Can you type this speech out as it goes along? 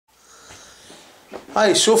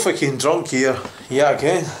Hi, so fucking drunk here, yeah,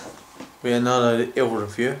 again, with another ale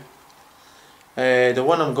review. The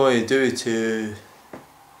one I'm going to do to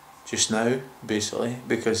just now, basically,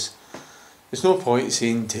 because there's no point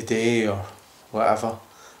saying today or whatever,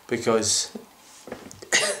 because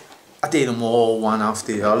I did them all one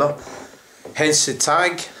after the other, hence the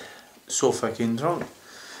tag, so fucking drunk.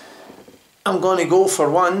 I'm going to go for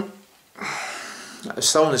one, it's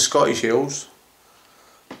still in the Scottish ales.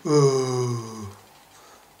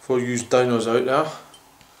 For you downers out there,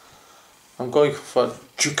 I'm going for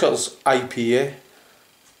Deuchars IPA.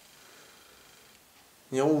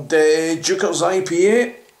 The old Deuchars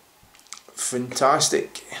IPA,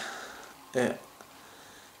 fantastic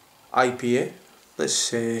IPA.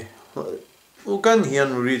 Let's we'll go in here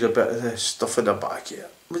and read a bit of the stuff in the back here.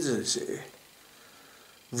 What does it say?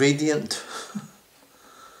 Radiant.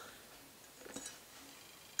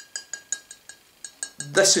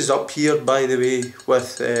 This is up here, by the way,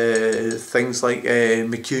 with things like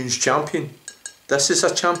McEwen's Champion. This is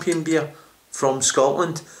a champion beer from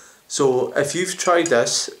Scotland. So if you've tried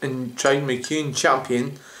this and tried McEwen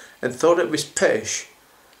Champion and thought it was pish,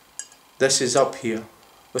 this is up here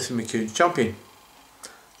with the McEwen's Champion.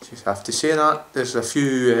 Just have to say that. There's a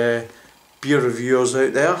few beer reviewers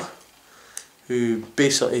out there who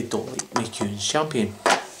basically don't like McEwen's Champion.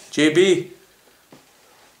 JB,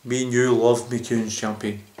 me and you love McEwen's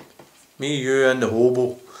Champion. Me, you and the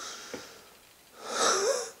hobo.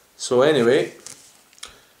 So anyway,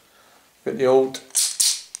 got the old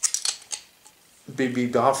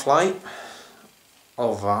BB Barfly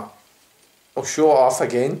of that. I'll show it off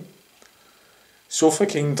again. So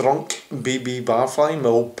fucking drunk BB Barfly, my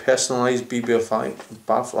old personalised BB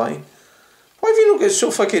Barfly. Why have you not got so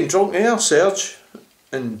fucking drunk there, Serge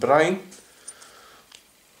and Brian?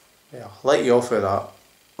 Yeah, I'll let you off with that.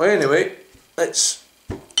 Well, anyway, let's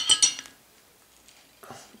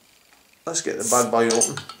get the bad boy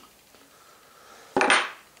open.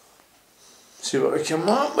 See what we come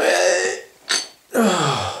up with.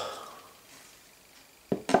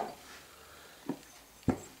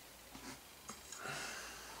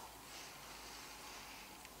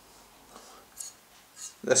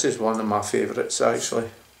 This is one of my favourites actually.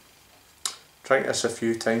 Drank this a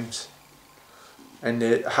few times. And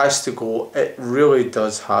it has to go, it really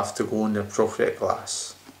does have to go in the appropriate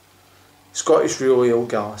glass. Scottish real ale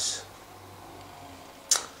glass.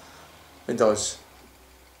 It does.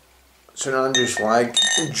 St Andrew's Flag,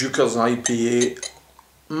 Deuchars IPA,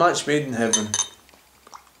 match made in heaven.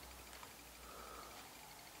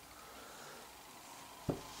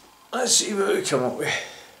 Let's see what we come up with.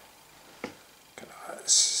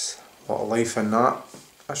 That's a lot of life in that.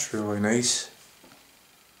 That's really nice.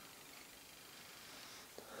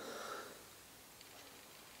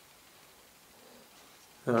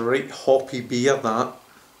 A right hoppy beer, that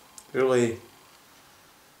really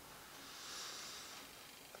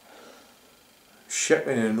shit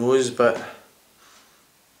in the nose, but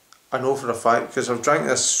I know for a fact because I've drank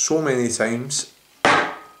this so many times.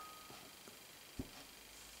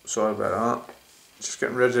 Sorry about that, just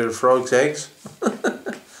getting rid of the frog's eggs.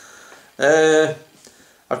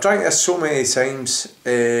 I've drank this so many times.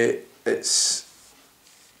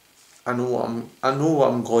 I know what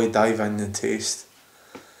I'm going to dive in and taste.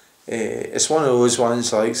 It's one of those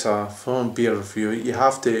ones like from a beer review, you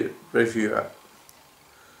have to review it.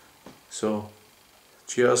 So,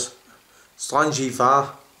 cheers. Slangy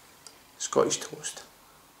Va, Scottish toast.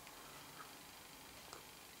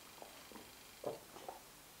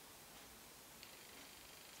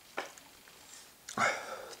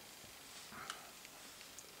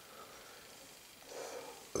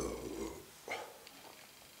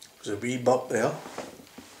 There's a wee burp there.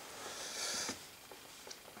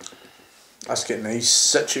 That's got a nice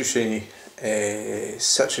citrusy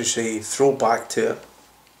throwback to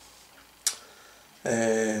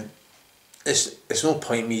it. It's no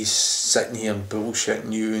point me sitting here and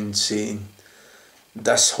bullshitting you and saying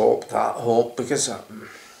this hop, that hop, because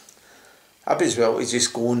I'd be as well to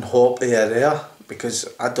just go and hop there because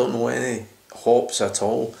I don't know any hops at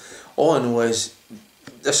all. All I know is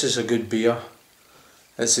this is a good beer.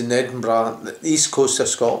 It's in Edinburgh, the east coast of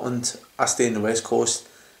Scotland. I stay in the west coast.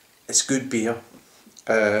 It's good beer.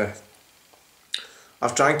 I've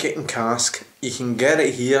drank it in cask. You can get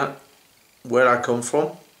it here where I come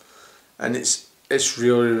from, and it's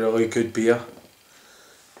really good beer.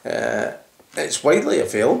 It's widely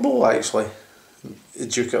available actually, the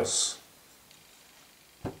Deuchars,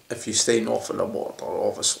 if you stay north of the water,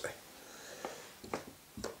 obviously.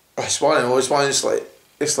 It's one of those ones like,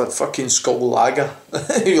 it's like fucking Skull Lager.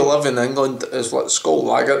 If you live in England, it's like Skull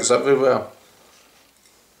Lager, it's everywhere.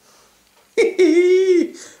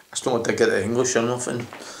 It's not to get the English or nothing.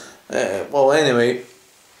 Well, anyway,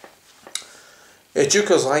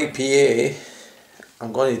 Deuchars IPA.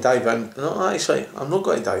 I'm going to dive in. No, actually, I'm not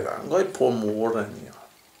going to dive in. I'm going to pour more in here.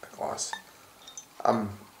 A glass.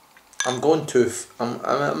 I'm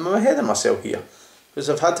ahead of myself here because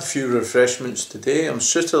I've had a few refreshments today. I'm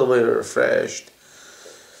suitably refreshed,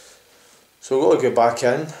 so I've got to get back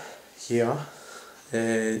in here.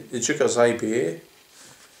 The Deuchars IPA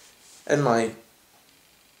in my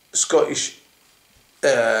Scottish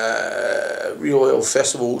Real Ale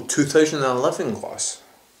Festival 2011 glass.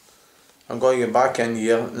 I'm going to get back in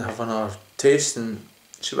here and have another taste and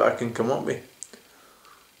see what I can come up with.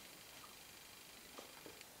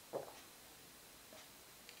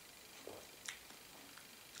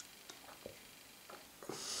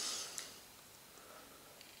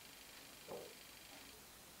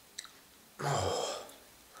 Oh,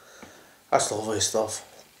 that's lovely stuff.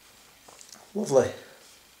 Lovely.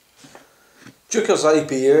 Deuchars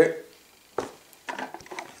IPA.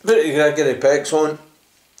 Bit of Gregory Peck's on.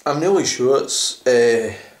 I'm nearly sure it's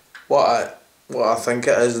what I think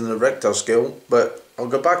it is in the Richter scale, but I'll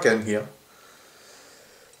go back in here.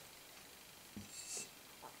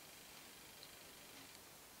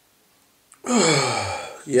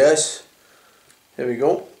 Yes, here we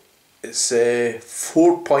go. It's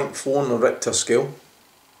 4.4 on the Richter scale.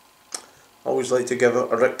 I always like to give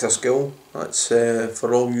it a Richter scale. That's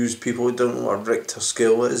for all you people who don't know what a Richter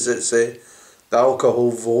scale is. It's the alcohol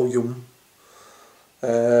volume.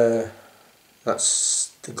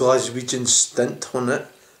 That's the Glaswegian stint on it.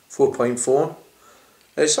 4.4.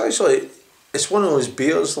 It's actually, it's one of those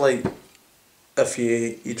beers like if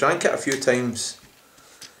you drank it a few times,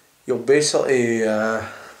 you'll basically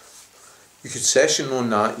you could session on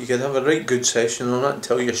that. You could have a right good session on it and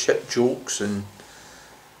tell your shit jokes and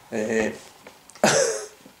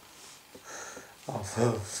oh,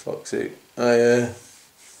 for fuck's sake.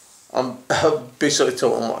 I'm basically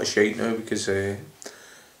talking a lot of shite now because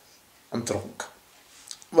I'm drunk.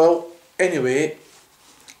 Well, anyway,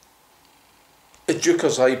 the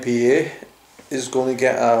Deuchars IPA is going to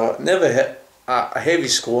get a heavy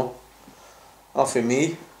score off of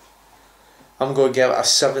me. I'm going to give it a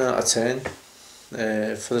 7 out of 10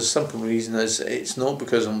 for the simple reason is it's not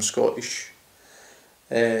because I'm Scottish,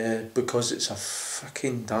 because it's a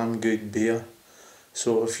fucking damn good beer.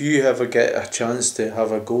 So if you ever get a chance to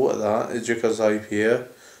have a go at that, the Deuchars IPA,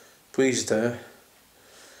 please do.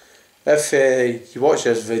 If you watch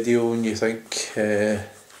this video and you think you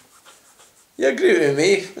agree with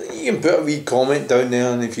me, you can put a wee comment down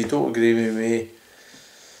there, and if you don't agree with me,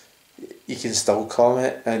 you can still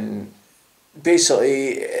comment. And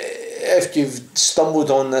basically, if you've stumbled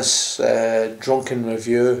on this drunken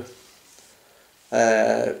review,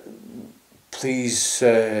 please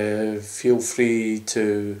feel free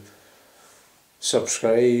to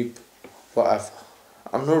subscribe, whatever.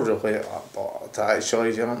 I'm not really that bothered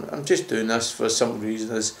actually. I'm just doing this for some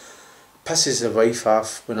reason. It pisses the wife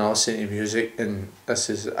off when I listen to music, and this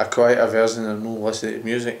is a quieter version of no listening to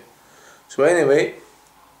music. So anyway,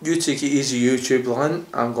 you take it easy YouTube land.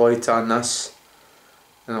 I'm going to turn this,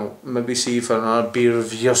 and I'll maybe see you for another beer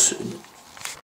review soon.